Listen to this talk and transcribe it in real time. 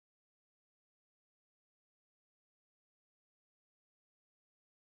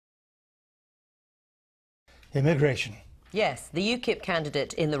immigration. Yes, the UKIP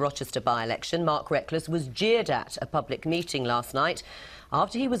candidate in the Rochester by-election, Mark Reckless, was jeered at a public meeting last night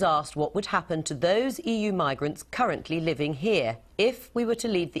after he was asked what would happen to those EU migrants currently living here if we were to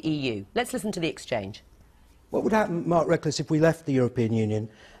leave the EU. Let's listen to the exchange. What would happen, Mark Reckless, if we left the European Union?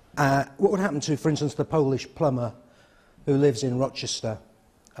 What would happen to, for instance, the Polish plumber who lives in Rochester?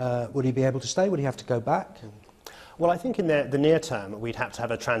 Would he be able to stay? Would he have to go back? Well, I think in the near term we'd have to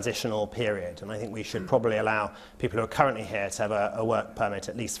have a transitional period, and I think we should probably allow people who are currently here to have a work permit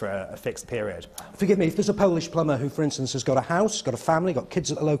at least for a fixed period. Forgive me, if there's a Polish plumber who, for instance, has got a house, got a family, got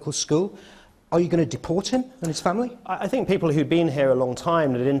kids at the local school, are you going to deport him and his family? I think people who've been here a long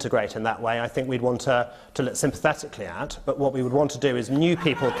time that integrate in that way, I think we'd want to look sympathetically at, but what we would want to do is new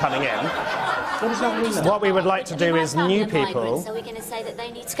people coming in. What does that mean? What we would like to do is new people... Are we going to say that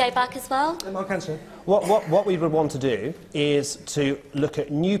they need to go back as well? Mark Hanson. What we would want to do is to look at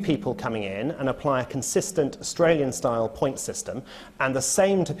new people coming in and apply a consistent Australian-style point system, and the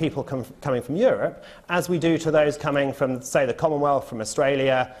same to people coming from Europe as we do to those coming from, say, the Commonwealth, from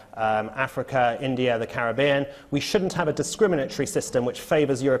Australia, Africa, India, the Caribbean. We shouldn't have a discriminatory system which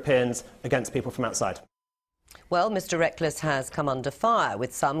favours Europeans against people from outside. Well, Mr Reckless has come under fire,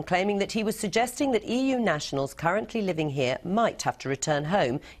 with some claiming that he was suggesting that EU nationals currently living here might have to return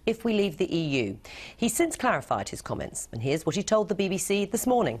home if we leave the EU. He's since clarified his comments, and here's what he told the BBC this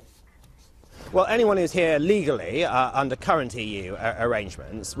morning. Well, anyone who's here legally under current EU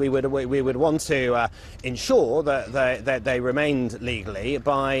arrangements, we would want to ensure that they remained legally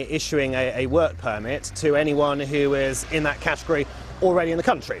by issuing a work permit to anyone who is in that category already in the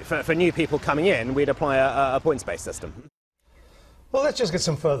country. For new people coming in, we'd apply a points-based system. Well, let's just get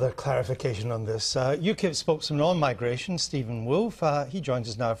some further clarification on this. UKIP spokesman on migration, Stephen Woolfe, he joins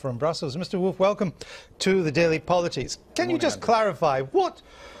us now from Brussels. Mr Woolfe, welcome to the Daily Politics. Can you just clarify, what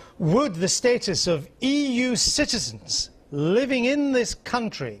would the status of EU citizens living in this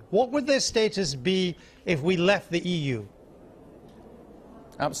country, what would their status be if we left the EU?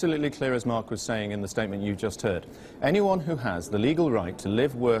 Absolutely clear, as Mark was saying in the statement you just heard. Anyone who has the legal right to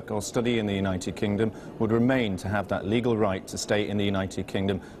live, work or study in the United Kingdom would remain to have that legal right to stay in the United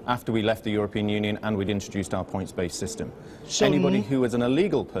Kingdom after we left the European Union and we'd introduced our points-based system. So anybody who is an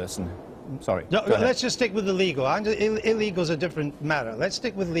illegal person... Sorry. No, let's just stick with the legal. Illegal is a different matter. Let's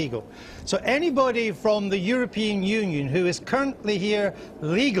stick with legal. So anybody from the European Union who is currently here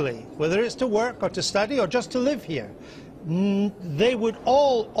legally, whether it's to work or to study or just to live here, they would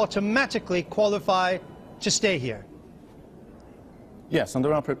all automatically qualify to stay here. Yes,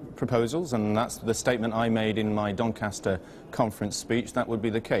 under our proposals, and that's the statement I made in my Doncaster conference speech, that would be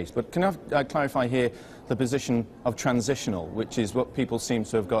the case. But can I clarify here the position of transitional, which is what people seem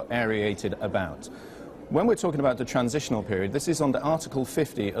to have got aerated about. When we're talking about the transitional period, this is under Article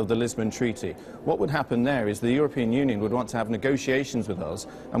 50 of the Lisbon Treaty. What would happen there is the European Union would want to have negotiations with us,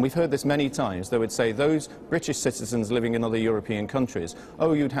 and we've heard this many times. They would say, those British citizens living in other European countries,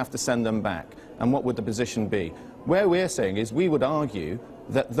 oh, you'd have to send them back. And what would the position be? Where we're saying is we would argue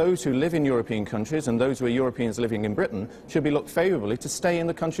that those who live in European countries and those who are Europeans living in Britain should be looked favourably to stay in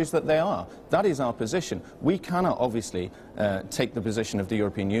the countries that they are. That is our position. We cannot obviously take the position of the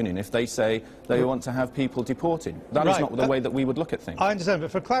European Union if they say they want to have people deported. That is not the way that we would look at things. I understand,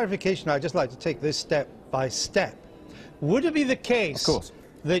 but for clarification, I'd just like to take this step by step. Would it be the case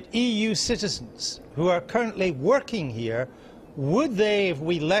that EU citizens who are currently working here, would they, if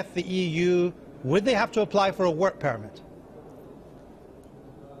we left the EU, would they have to apply for a work permit?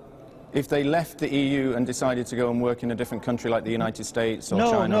 If they left the EU and decided to go and work in a different country like the United States or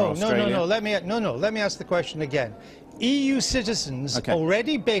China or Australia? No. Let me ask the question again. EU citizens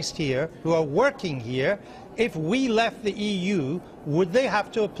already based here, who are working here, if we left the EU, would they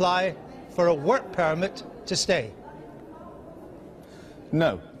have to apply for a work permit to stay?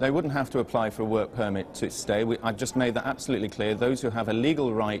 No, they wouldn't have to apply for a work permit to stay. I've just made that absolutely clear. Those who have a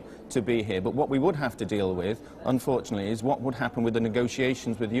legal right to be here. But what we would have to deal with, unfortunately, is what would happen with the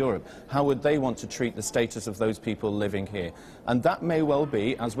negotiations with Europe. How would they want to treat the status of those people living here? And that may well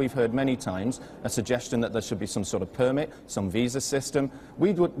be, as we've heard many times, a suggestion that there should be some sort of permit, some visa system.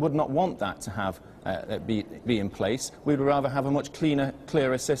 We would not want that to have be in place. We would rather have a much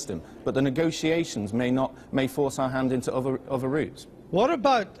clearer system. But the negotiations may force our hand into other routes. What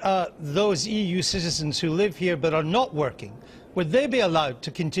about those EU citizens who live here but are not working? Would they be allowed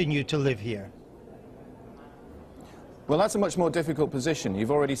to continue to live here? Well, that's a much more difficult position.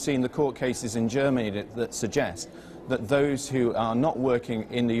 You've already seen the court cases in Germany that suggest that those who are not working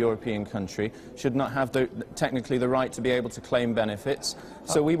in the European country should not have technically the right to be able to claim benefits.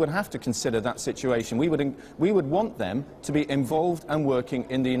 So we would have to consider that situation. We would want them to be involved and working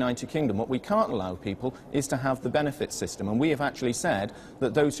in the United Kingdom. What we can't allow people is to have the benefit system. And we have actually said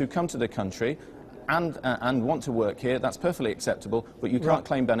that those who come to the country and want to work here, that's perfectly acceptable, but you can't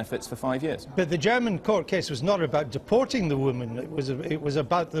claim benefits for 5 years. But the German court case was not about deporting the woman. It was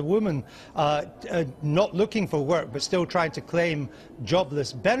about the woman not looking for work but still trying to claim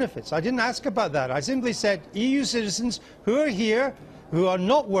jobless benefits. I didn't ask about that. I simply said EU citizens who are here, who are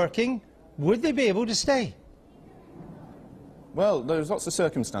not working, would they be able to stay? Well, there's lots of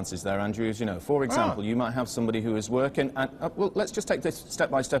circumstances there, Andrew, as you know. For example, you might have somebody who is working, and well, let's just take this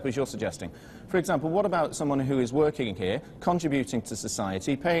step by step as you're suggesting. For example, what about someone who is working here, contributing to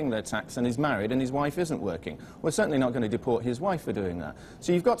society, paying their tax, and is married, and his wife isn't working? We're certainly not going to deport his wife for doing that.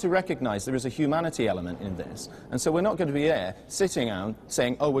 So you've got to recognise there is a humanity element in this, and so we're not going to be there sitting down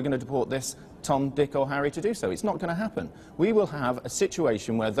saying, oh, we're going to deport this Tom, Dick or Harry to do so. It's not going to happen. We will have a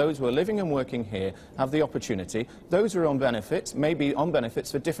situation where those who are living and working here have the opportunity. Those who are on benefits may be on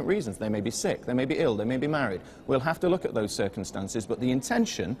benefits for different reasons. They may be sick, they may be ill, they may be married. We'll have to look at those circumstances, but the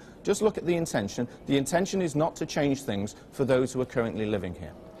intention, just look at the intention is not to change things for those who are currently living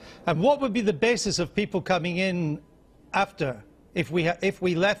here. And what would be the basis of people coming in after? If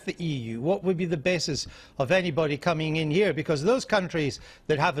we left the EU, what would be the basis of anybody coming in here? Because those countries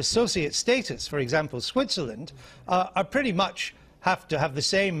that have associate status, for example, Switzerland, are pretty much have to have the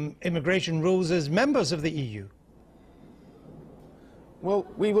same immigration rules as members of the EU. Well,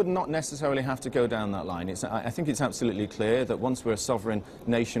 we would not necessarily have to go down that line. I think it's absolutely clear that once we're a sovereign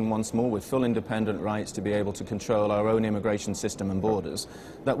nation once more with full independent rights to be able to control our own immigration system and borders,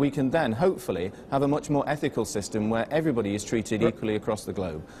 that we can then hopefully have a much more ethical system where everybody is treated equally across the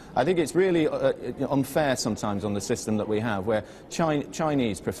globe. I think it's really unfair sometimes on the system that we have, where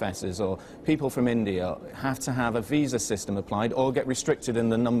Chinese professors or people from India have to have a visa system applied or get restricted in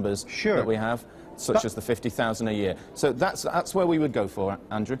the numbers that we have, such as the 50,000 a year. So that's where we would go for,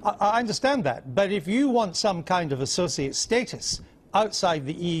 Andrew. I understand that, but if you want some kind of associate status outside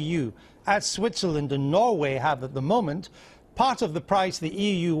the EU, as Switzerland and Norway have at the moment, part of the price the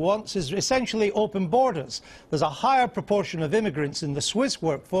EU wants is essentially open borders. There's a higher proportion of immigrants in the Swiss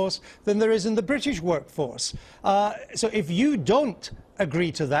workforce than there is in the British workforce. So if you don't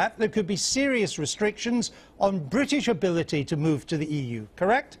agree to that, there could be serious restrictions on British ability to move to the EU,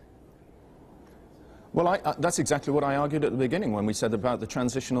 correct? Well, that's exactly what I argued at the beginning when we said about the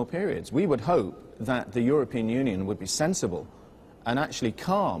transitional periods. We would hope that the European Union would be sensible and actually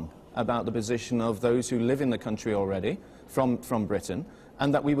calm about the position of those who live in the country already from Britain,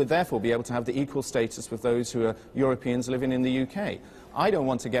 and that we would therefore be able to have the equal status with those who are Europeans living in the UK. I don't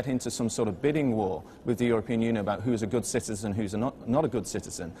want to get into some sort of bidding war with the European Union about who's a good citizen, who's not a good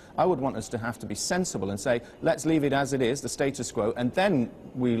citizen. I would want us to have to be sensible and say, let's leave it as it is, the status quo, and then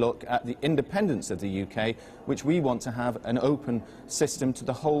we look at the independence of the UK, which we want to have an open system to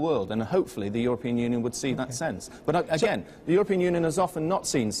the whole world, and hopefully the European Union would see that sense. But again, the European Union has often not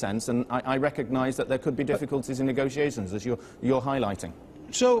seen sense, and I recognise that there could be difficulties in negotiations, as you're highlighting.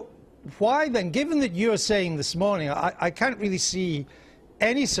 So why then, given that you're saying this morning, I can't really see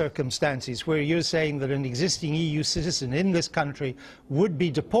any circumstances where you're saying that an existing EU citizen in this country would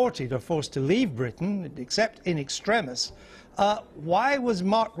be deported or forced to leave Britain, except in extremis. Why was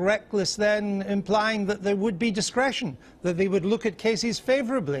Mark Reckless then implying that there would be discretion, that they would look at cases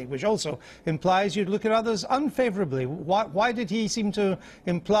favourably, which also implies you'd look at others unfavourably? Why did he seem to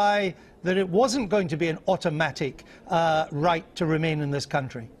imply that it wasn't going to be an automatic right to remain in this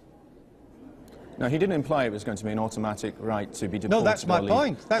country? No, he didn't imply it was going to be an automatic right to be deported. No, that's my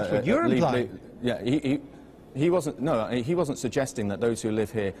point. That's what you're implying. Yeah, he wasn't suggesting that those who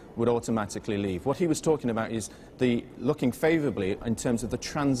live here would automatically leave. What he was talking about is looking favourably in terms of the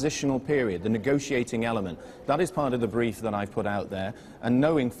transitional period, the negotiating element. That is part of the brief that I've put out there, and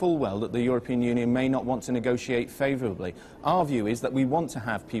knowing full well that the European Union may not want to negotiate favourably. Our view is that we want to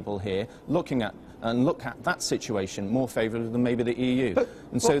have people here look at that situation more favourably than maybe the EU.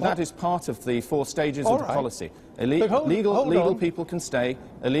 So that is part of the 4 stages of the policy. Legal people can stay,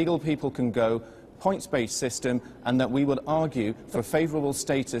 illegal people can go, points-based system, and that we would argue for favourable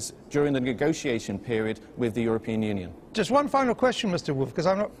status during the negotiation period with the European Union. Just one final question, Mr. Woolfe, because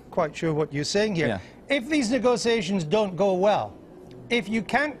I'm not quite sure what you're saying here. Yeah. If these negotiations don't go well, if you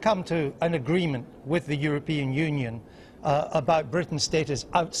can't come to an agreement with the European Union about Britain's status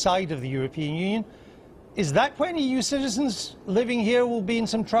outside of the European Union, is that when EU citizens living here will be in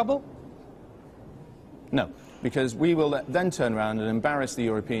some trouble? No. because we will then turn around and embarrass the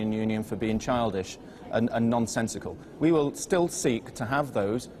European Union for being childish and nonsensical. We will still seek to have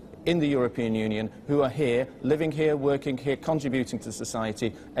those in the European Union who are here, living here, working here, contributing to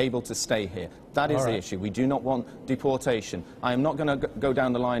society, able to stay here. That is the issue. We do not want deportation. I am not going to go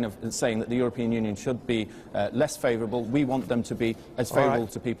down the line of saying that the European Union should be less favourable. We want them to be as favourable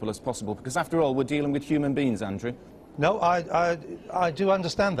to people as possible, because after all, we're dealing with human beings, Andrew. No, I do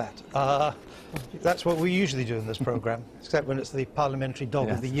understand that. That's what we usually do in this programme, except when it's the Parliamentary Dog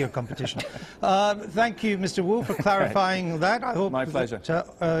of the Year competition. Thank you, Mr. Woolfe, for clarifying that. I hope My pleasure.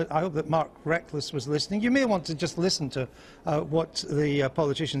 I hope that Mark Reckless was listening. You may want to just listen to what the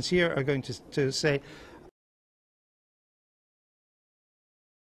politicians here are going to say.